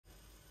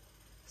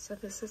So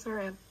this is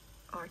our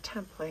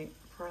template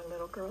for a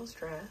little girl's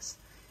dress,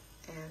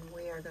 and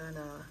we are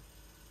gonna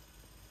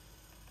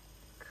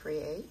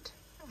create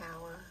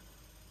our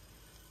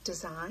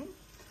design,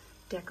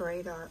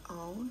 decorate our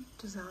own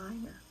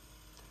design,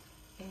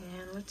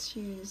 and let's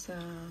use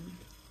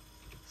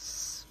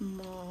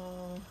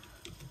small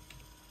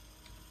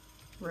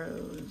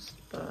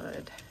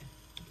rosebud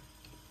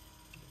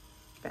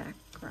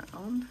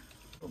background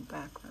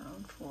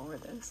for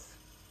this.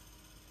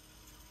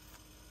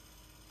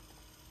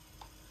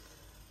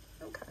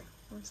 Okay,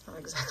 that's not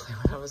exactly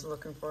what I was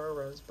looking for, a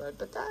rosebud,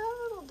 but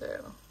that'll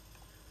do.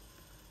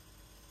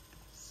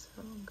 So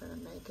I'm gonna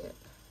make it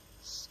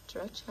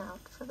stretch out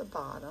for the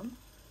bottom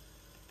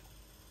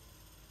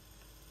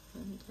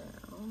and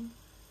down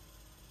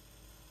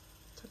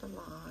to the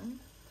line.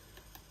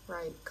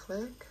 Right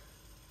click,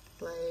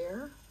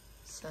 layer,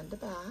 send to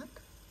back.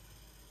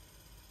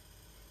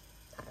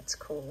 That's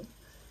cool.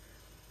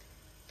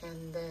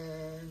 And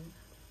then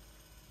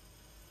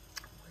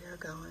we're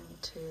going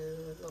to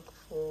look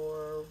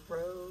for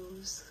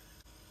rose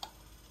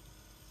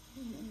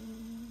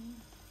and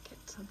get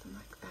something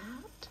like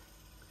that.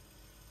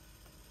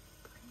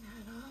 Bring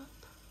that up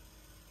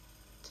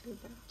to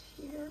about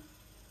here.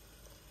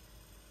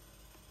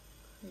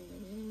 Bring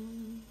it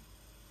in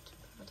to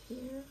about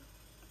here.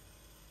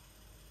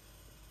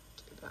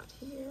 To about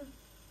here.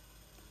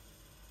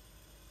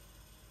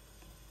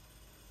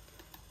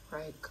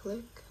 Right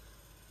click,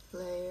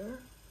 layer,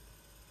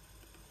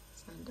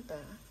 send to back.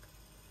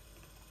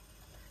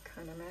 That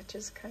kind of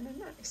matches kind of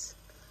nice.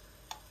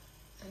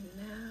 And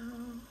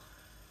now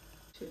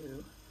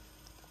to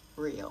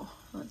real.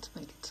 Let's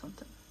make it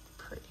something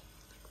pretty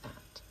like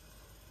that.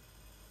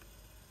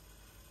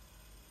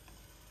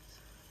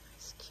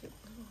 Nice cute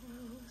little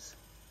rose.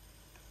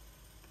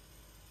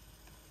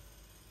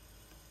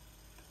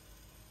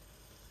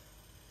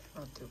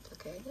 I'll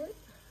duplicate it.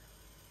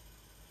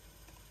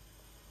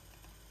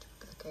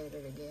 Duplicate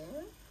it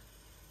again.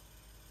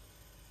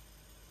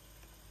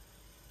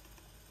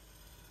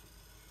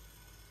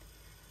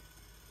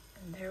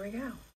 And there we go.